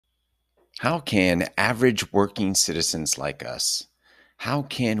How can average working citizens like us, how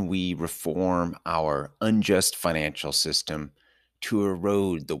can we reform our unjust financial system to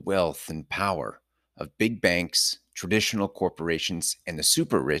erode the wealth and power of big banks, traditional corporations, and the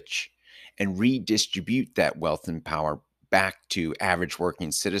super rich, and redistribute that wealth and power back to average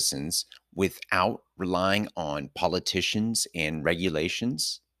working citizens without relying on politicians and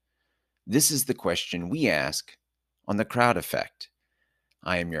regulations? This is the question we ask on the Crowd Effect.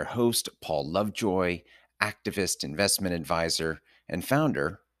 I am your host, Paul Lovejoy, activist, investment advisor, and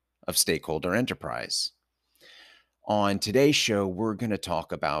founder of Stakeholder Enterprise. On today's show, we're going to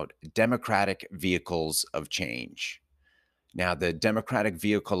talk about democratic vehicles of change. Now, the democratic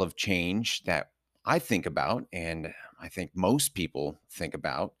vehicle of change that I think about, and I think most people think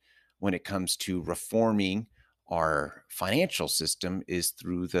about when it comes to reforming our financial system, is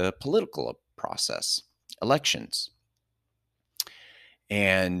through the political process, elections.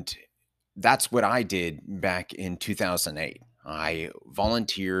 And that's what I did back in 2008. I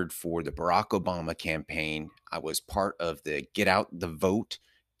volunteered for the Barack Obama campaign. I was part of the Get Out the Vote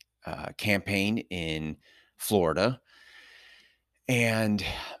campaign in Florida. And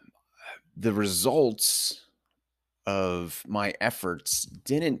the results of my efforts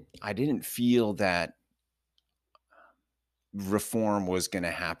I didn't feel that reform was going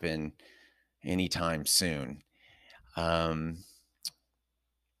to happen anytime soon. Um,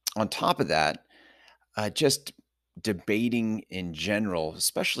 on top of that, just debating in general,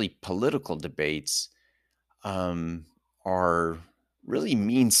 especially political debates, um, are really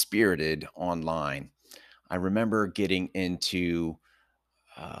mean spirited online. I remember getting into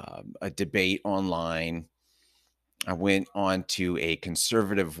a debate online. I went on to a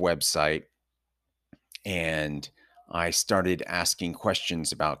conservative website and I started asking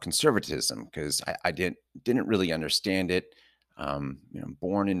questions about conservatism because I didn't really understand it.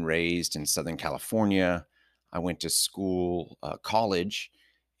 Born and raised in Southern California, I went to school, college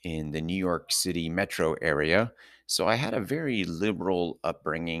in the New York City metro area, so I had a very liberal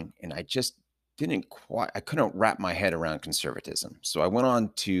upbringing, and I just I couldn't wrap my head around conservatism. So I went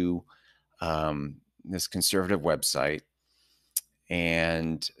on to this conservative website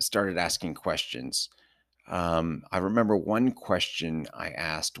and started asking questions. I remember one question I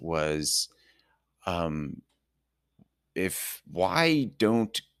asked was, um, if why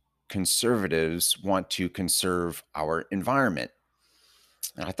don't conservatives want to conserve our environment?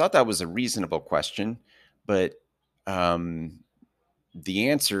 And I thought that was a reasonable question, but um, the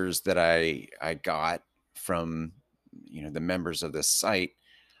answers that I got from the members of this site,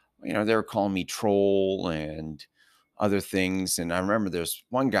 they were calling me troll and other things. And I remember there's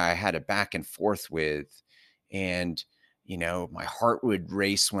one guy I had a back and forth with, and my heart would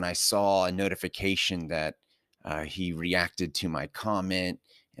race when I saw a notification that he reacted to my comment.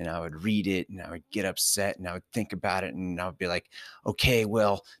 And I would read it and I would get upset and I would think about it and I would be like, okay,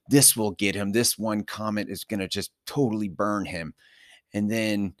 well, this will get him. This one comment is going to just totally burn him. And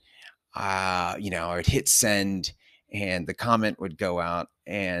then, I would hit send and the comment would go out,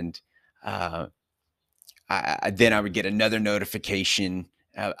 and uh, then I would get another notification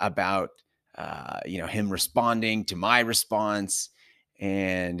about him responding to my response,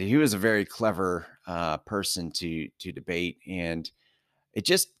 and he was a very clever person to debate, and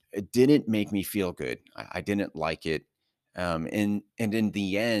it didn't make me feel good. I didn't like it, and in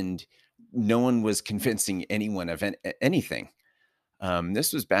the end, no one was convincing anyone of anything.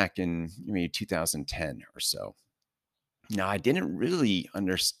 This was back in maybe 2010 or so. Now, I didn't really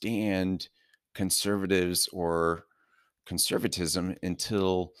understand conservatives or conservatism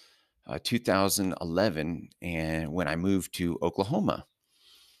until 2011, and when I moved to Oklahoma.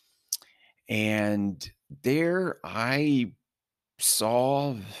 And there I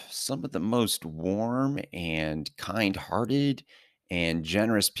saw some of the most warm and kind-hearted and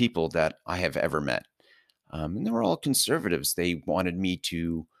generous people that I have ever met. And they were all conservatives. They wanted me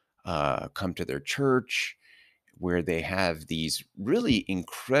to come to their church, where they have these really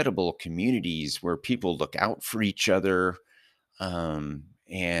incredible communities where people look out for each other,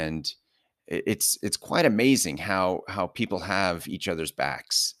 and it's quite amazing how people have each other's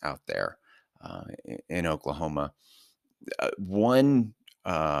backs out there in Oklahoma. One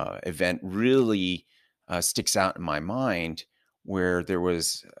event really sticks out in my mind, where there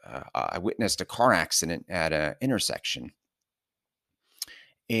was I witnessed a car accident at an intersection,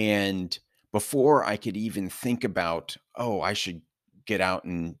 and before I could even think about, oh, I should get out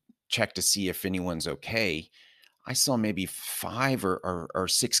and check to see if anyone's okay, I saw maybe five or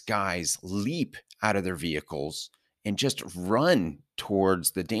six guys leap out of their vehicles and just run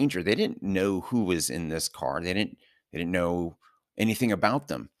towards the danger. They didn't know who was in this car. They didn't know anything about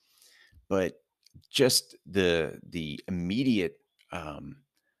them. but just the immediate, um,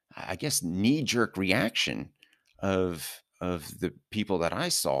 I guess, knee jerk reaction of the people that I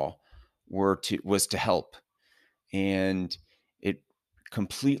saw was to help, and it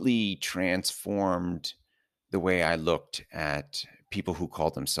completely transformed the way I looked at people who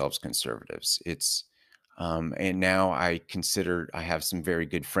call themselves conservatives. And now I have some very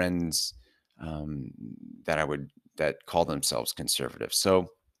good friends, um, that call themselves conservatives.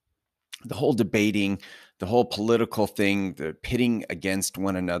 So the whole debating, the whole political thing, the pitting against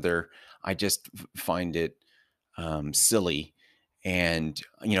one another, I just find it silly. And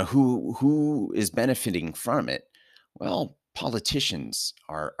who is benefiting from it? Well, politicians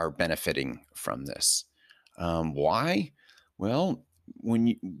are benefiting from this. Why? Well, when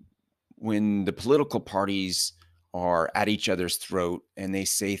you when the political parties are at each other's throat and they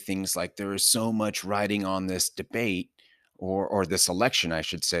say things like there is so much riding on this debate, or this election, I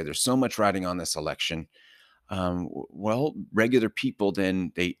should say, there's so much riding on this election. Well, regular people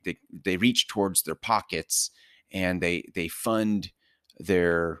then they reach towards their pockets and they fund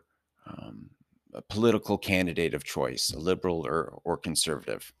their political candidate of choice, a liberal or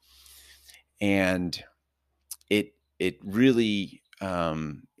conservative, and it really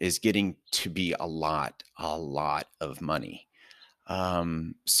is getting to be a lot of money.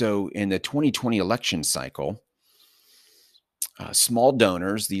 So in the 2020 election cycle, small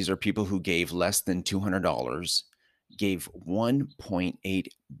donors, these are people who gave less than $200, gave $1.8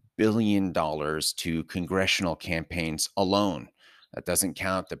 billion to congressional campaigns alone. That doesn't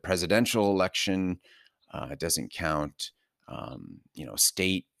count the presidential election. It doesn't count,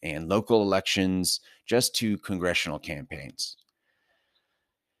 state and local elections, just to congressional campaigns,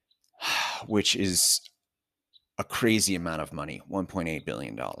 which is a crazy amount of money, $1.8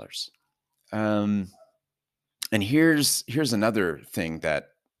 billion. Um, and here's another thing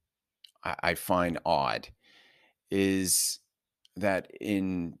that I find odd is that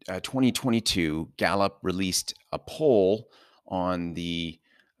in 2022, Gallup released a poll on the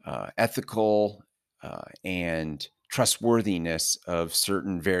ethical and trustworthiness of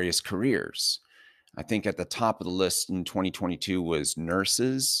certain various careers. I think at the top of the list in 2022 was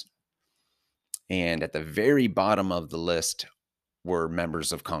nurses, and at the very bottom of the list were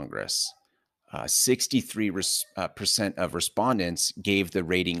members of Congress. 63% of respondents gave the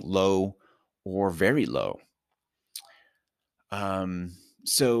rating low or very low. Um,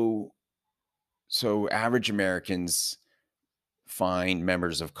 so so average Americans find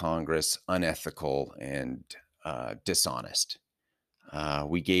members of Congress unethical and dishonest.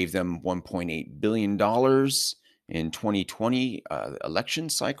 We gave them $1.8 billion in 2020 election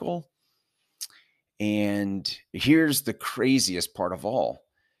cycle. And here's the craziest part of all.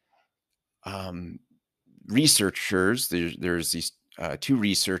 Um, Researchers, there's these two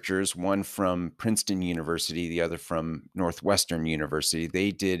researchers, one from Princeton University, the other from Northwestern University.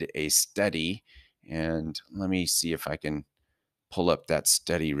 They did a study, and let me see if I can pull up that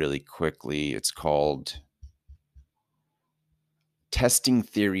study really quickly. It's called Testing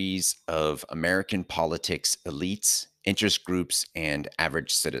Theories of American Politics Elites, Interest Groups, and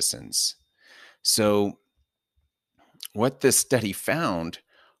Average Citizens. So what this study found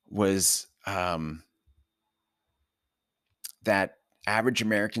was that average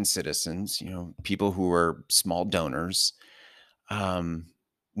American citizens, people who are small donors, um,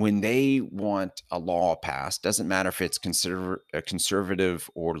 when they want a law passed, doesn't matter if it's conservative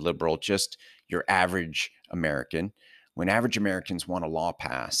or liberal, just your average American. When average Americans want a law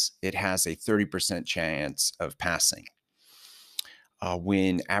passed, it has a 30% chance of passing.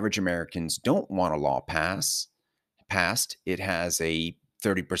 When average Americans don't want a law passed, it has a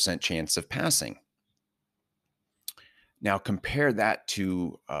 30% chance of passing. Now, compare that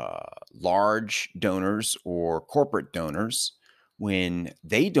to large donors or corporate donors. When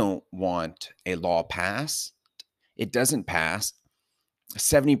they don't want a law passed, it doesn't pass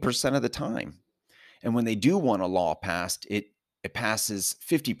 70% of the time. And when they do want a law passed, it passes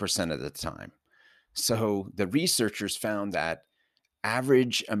 50% of the time. So the researchers found that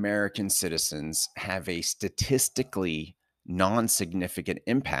average American citizens have a statistically non-significant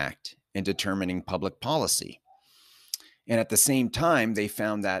impact in determining public policy. And at the same time, they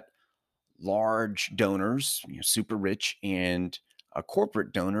found that large donors, super rich, and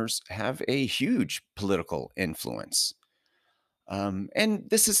corporate donors have a huge political influence. And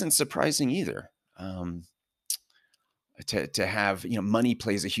this isn't surprising either. To have, money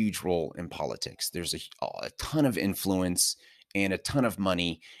plays a huge role in politics. There's a ton of influence and a ton of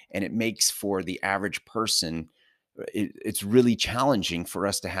money, and it makes for the average person, it's really challenging for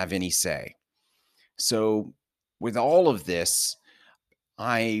us to have any say. So with all of this,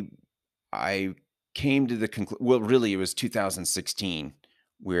 I I came to the conclusion. Well, really, it was 2016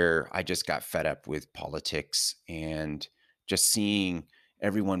 where I just got fed up with politics and just seeing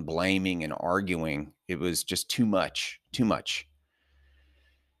everyone blaming and arguing. It was just too much, too much.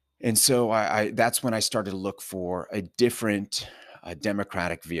 And so I that's when I started to look for a different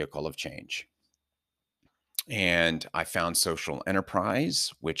democratic vehicle of change. And I found social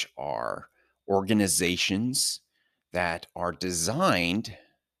enterprise, which are organizations that are designed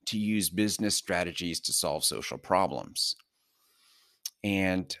to use business strategies to solve social problems.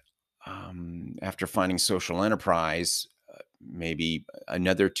 And after finding social enterprise, maybe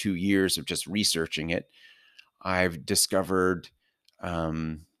another 2 years of just researching it, I've discovered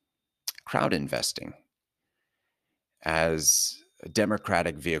um, crowd investing as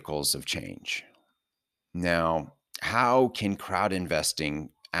democratic vehicles of change. Now, how can crowd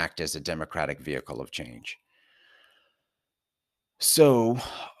investing act as a democratic vehicle of change? So,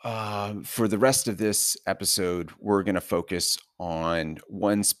 for the rest of this episode, we're going to focus on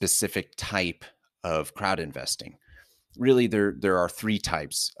one specific type of crowd investing. Really, there are three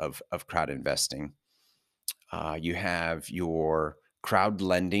types of crowd investing. You have your crowd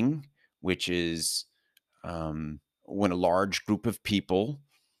lending, which is when a large group of people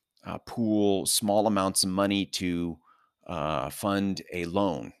pool small amounts of money to fund a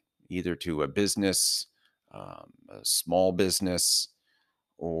loan, either to a business, a small business,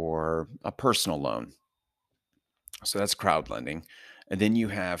 or a personal loan. So that's crowd lending. And then you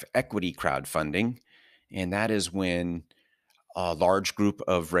have equity crowdfunding, and that is when a large group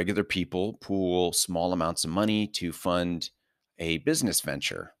of regular people pool small amounts of money to fund a business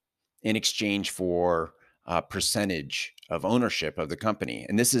venture in exchange for a percentage of ownership of the company.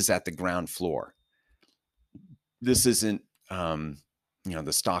 And this is at the ground floor. This isn't,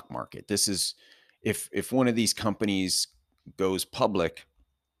 the stock market. This is if one of these companies goes public,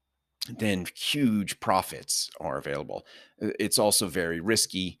 then huge profits are available. It's also very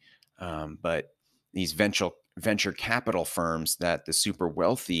risky, but these venture capital firms that the super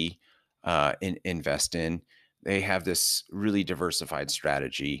wealthy invest in, they have this really diversified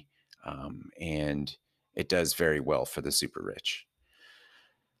strategy, and it does very well for the super rich.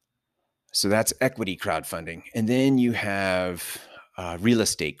 So that's equity crowdfunding, and then you have real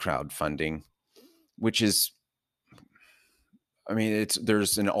estate crowdfunding, which is, I mean,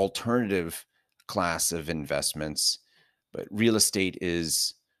 there's an alternative class of investments, but real estate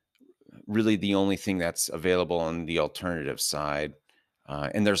is really the only thing that's available on the alternative side.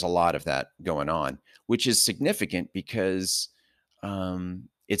 And there's a lot of that going on, which is significant because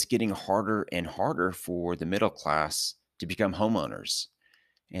it's getting harder and harder for the middle class to become homeowners.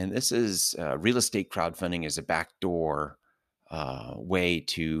 And this is real estate crowdfunding is a backdoor way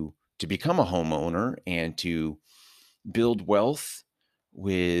to become a homeowner and to build wealth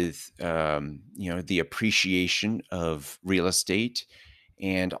with the appreciation of real estate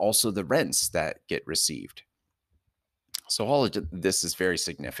and also the rents that get received. So all of this is very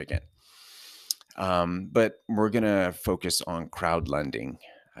significant. But we're going to focus on crowd lending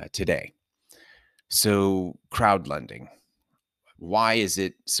today. So crowd lending, why is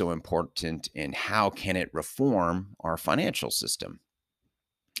it so important and how can it reform our financial system?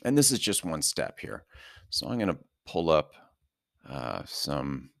 And this is just one step here. So I'm going to pull up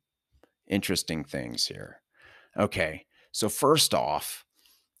some interesting things here. Okay, so first off,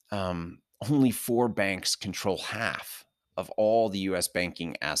 only four banks control half of all the US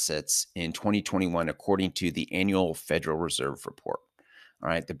banking assets in 2021, according to the annual Federal Reserve report. All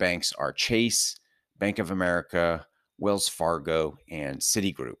right, the banks are Chase, Bank of America, Wells Fargo, and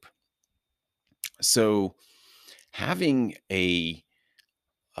Citigroup. So having a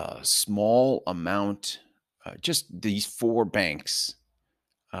small amount, just these four banks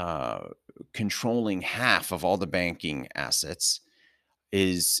uh, controlling half of all the banking assets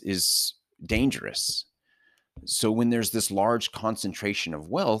is dangerous. So when there's this large concentration of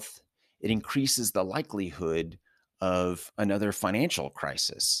wealth, it increases the likelihood of another financial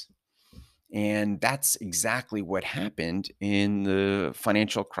crisis. And that's exactly what happened in the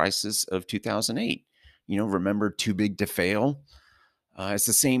financial crisis of 2008. Remember too big to fail? It's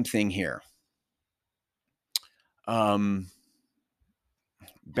the same thing here. Um,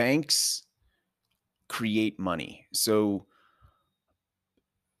 Banks create money. So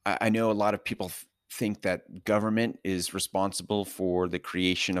I know a lot of people think that government is responsible for the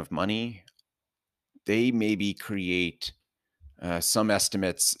creation of money. They maybe create, some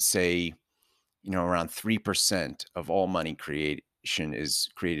estimates say, around 3% of all money creation is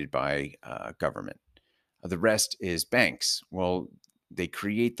created by government. The rest is banks. Well, they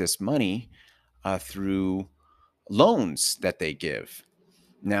create this money through loans that they give.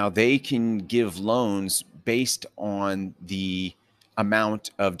 Now, they can give loans based on the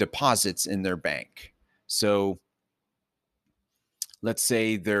amount of deposits in their bank. So let's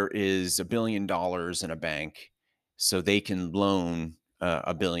say there is $1 billion in a bank, so they can loan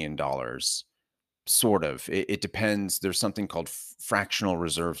 $1 billion. Sort of. It depends. There's something called fractional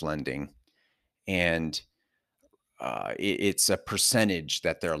reserve lending, and it's a percentage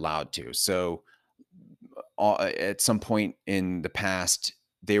that they're allowed to. So at some point in the past,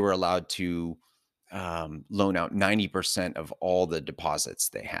 they were allowed to loan out 90% of all the deposits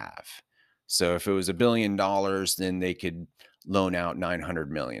they have. So if it was $1 billion, then they could loan out $900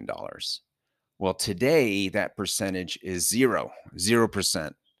 million. Well, today that percentage is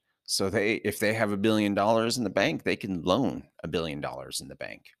 0%. So if they have $1 billion in the bank, they can loan $1 billion in the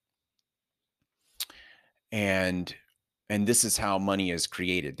bank. And this is how money is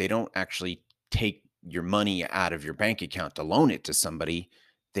created. They don't actually take your money out of your bank account to loan it to somebody.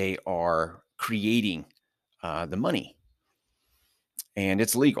 They are creating the money, and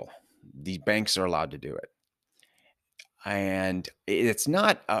it's legal. The banks are allowed to do it. And it's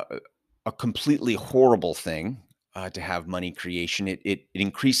not a completely horrible thing to have money creation. It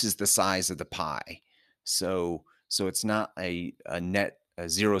increases the size of the pie. So it's not a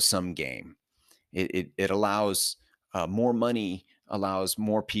zero sum game. It allows more money, allows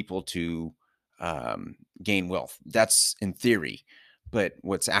more people to gain wealth. That's in theory, but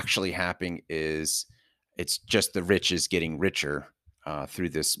what's actually happening is it's just the rich is getting richer through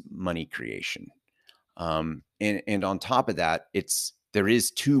this money creation. And on top of that, there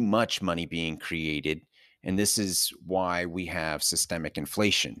is too much money being created, and this is why we have systemic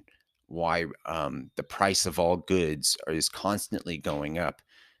inflation. Why the price of all goods is constantly going up,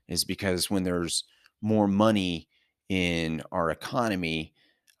 is because when there's more money in our economy,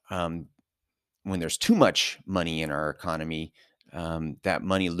 um, when there's too much money in our economy, that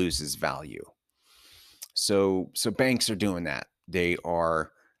money loses value. So banks are doing that. They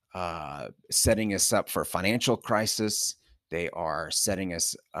are setting us up for financial crisis. They are setting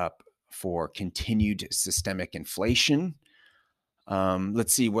us up for continued systemic inflation.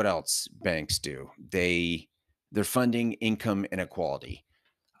 Let's see what else banks do. They're funding income inequality.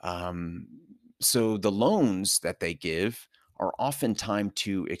 Um, so the loans that they give are oftentimes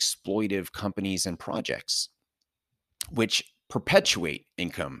to exploitive companies and projects, which perpetuate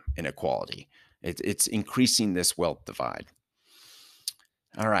income inequality. It's increasing this wealth divide.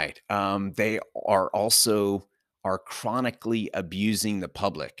 All right. They are also are chronically abusing the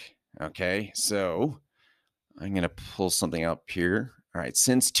public. Okay. So I'm going to pull something up here. All right.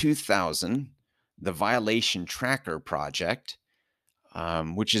 Since 2000, the Violation Tracker Project,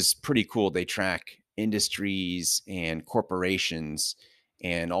 which is pretty cool. They track industries and corporations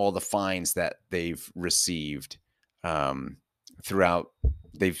and all the fines that they've received um, throughout.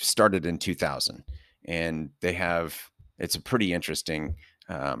 They've started in 2000, and it's a pretty interesting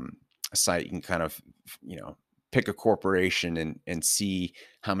um, site. You can kind of, pick a corporation and see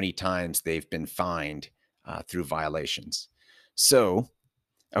how many times they've been fined through violations. So,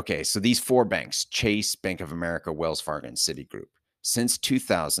 okay, so these four banks, Chase, Bank of America, Wells Fargo, and Citigroup, since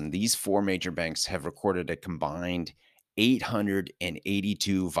 2000, these four major banks have recorded a combined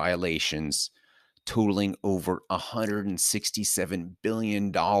 882 violations, totaling over $167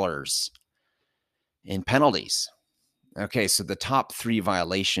 billion in penalties. Okay, so the top three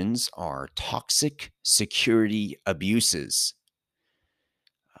violations are toxic security abuses,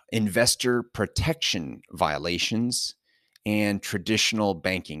 investor protection violations, and traditional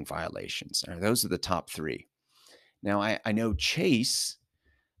banking violations. Those are the top three. Now, I know Chase,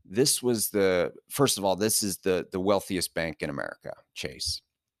 first of all, this is the wealthiest bank in America, Chase.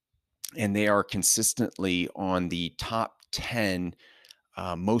 And they are consistently on the top 10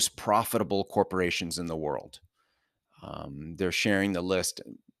 most profitable corporations in the world. They're sharing the list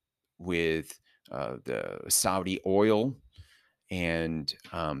with the Saudi oil and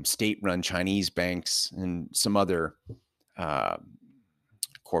state-run Chinese banks and some other uh,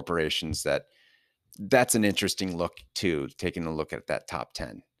 corporations. That's an interesting look too, taking a look at that top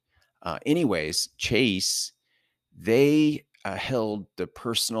 10. Anyways, Chase, they held the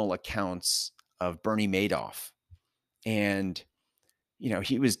personal accounts of Bernie Madoff. And,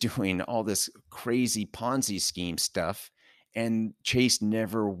 he was doing all this crazy Ponzi scheme stuff. And Chase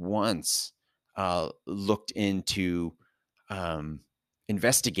never once looked into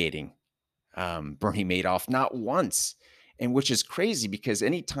investigating Bernie Madoff, not once. And which is crazy because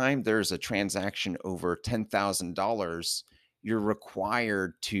anytime there's a transaction over $10,000, you're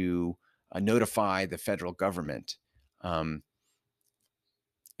required to notify the federal government.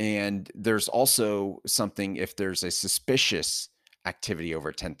 And there's also something if there's a suspicious activity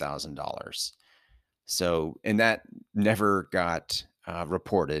over $10,000. So, and that never got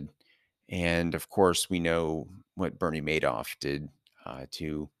reported. And of course, we know what Bernie Madoff did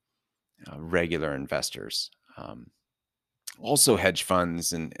to regular investors, also hedge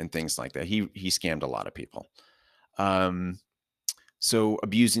funds and things like that. He scammed a lot of people. Um, so,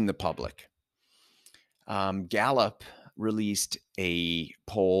 abusing the public. Gallup released a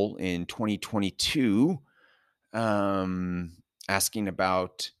poll in 2022 um, asking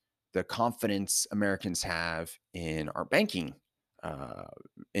about the confidence Americans have in our banking uh,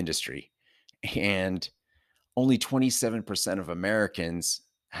 industry. And only 27% of Americans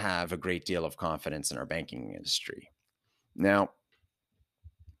have a great deal of confidence in our banking industry. Now,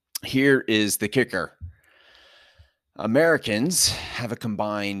 here is the kicker. Americans have a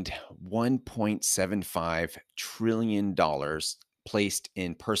combined $1.75 trillion placed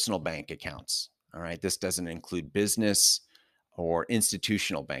in personal bank accounts. All right. This doesn't include business or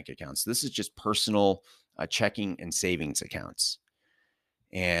institutional bank accounts. This is just personal checking and savings accounts.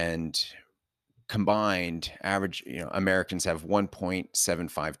 And combined, average, Americans have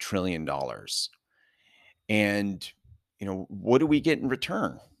 $1.75 trillion. And, what do we get in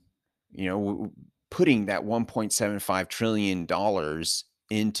return? Putting that $1.75 trillion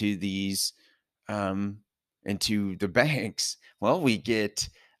into these um, into the banks. Well, we get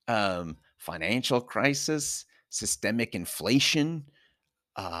financial crisis, systemic inflation.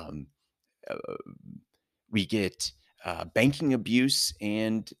 Um, uh, we get banking abuse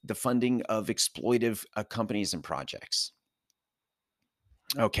and the funding of exploitive companies and projects.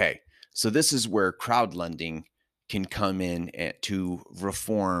 Okay, so this is where crowd lending can come in to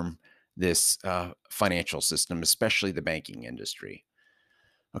reform this financial system, especially the banking industry.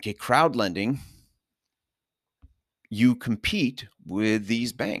 Okay, crowd lending, you compete with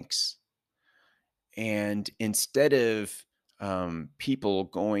these banks. And instead of people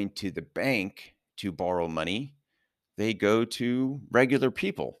going to the bank to borrow money, they go to regular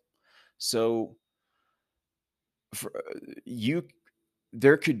people. So for, you,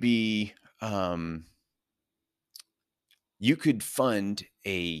 there could be you could fund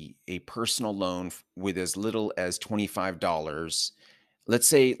a personal loan with as little as $25. Let's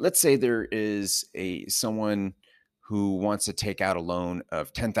say there is a someone who wants to take out a loan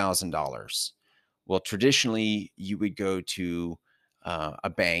of $10,000. Well, traditionally you would go to a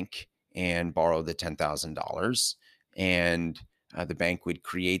bank and borrow the $10,000, and the bank would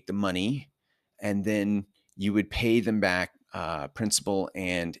create the money, and then you would pay them back principal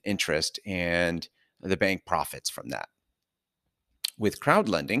and interest, and the bank profits from that. With crowd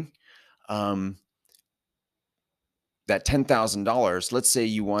lending, um, that $10,000, let's say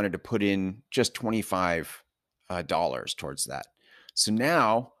you wanted to put in just $25 towards that. So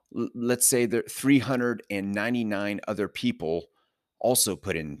now, let's say that 399 other people also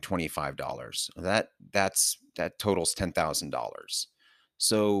put in $25. That totals $10,000.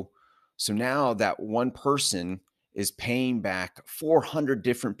 So now that one person is paying back 400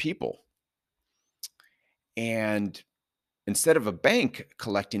 different people. And instead of a bank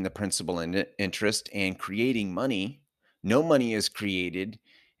collecting the principal and interest and creating money, no money is created,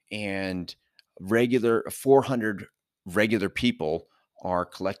 and 400 regular people are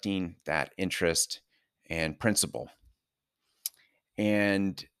collecting that interest and principal.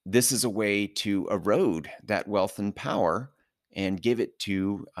 And this is a way to erode that wealth and power and give it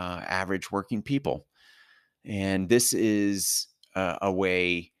to average working people. And this is a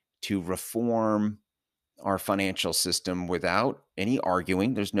way to reform our financial system without any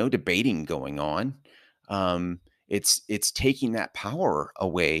arguing. There's no debating going on. It's taking that power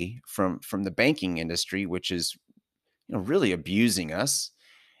away from the banking industry, which is really abusing us,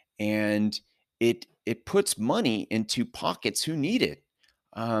 and it puts money into pockets who need it.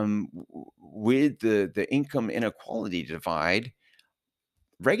 With the income inequality divide,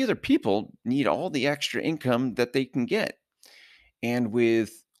 regular people need all the extra income that they can get, and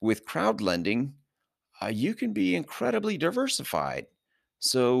with crowd lending, you can be incredibly diversified.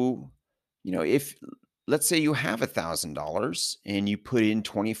 So, if let's say you have $1,000 and you put in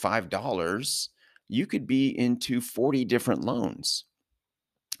 $25, you could be into 40 different loans.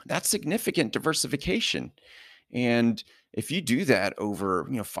 That's significant diversification. And if you do that over,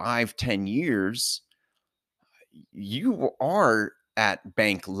 5, 10 years, you are at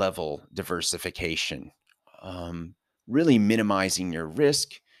bank level diversification, um, really minimizing your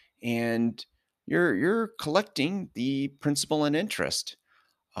risk, and you're collecting the principal and interest.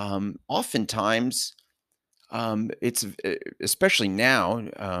 Oftentimes, it's especially now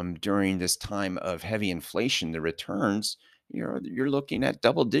during this time of heavy inflation, the returns you're looking at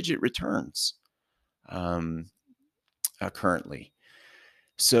double digit returns. Um, currently.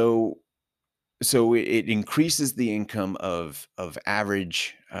 So it increases the income of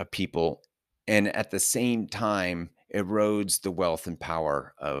average people, and at the same time erodes the wealth and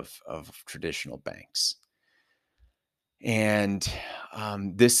power of traditional banks. And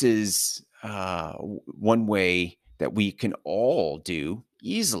this is one way that we can all do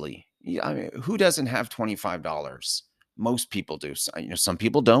easily. I mean, who doesn't have $25? Most people do. Some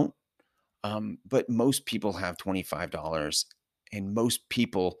people don't, but most people have $25, and most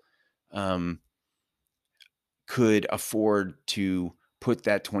people um, could afford to put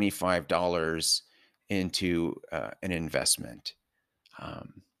that $25 into an investment.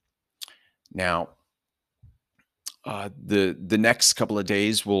 Um, Now, the next couple of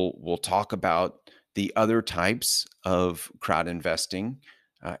days, we'll talk about the other types of crowd investing,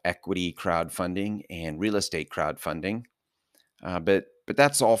 equity crowdfunding, and real estate crowdfunding. But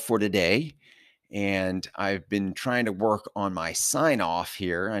that's all for today. And I've been trying to work on my sign off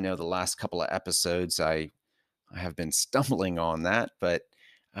here. I know the last couple of episodes I have been stumbling on that, but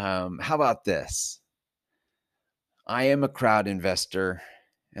how about this? I am a crowd investor,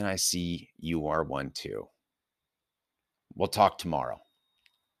 and I see you are one too. We'll talk tomorrow.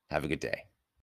 Have a good day.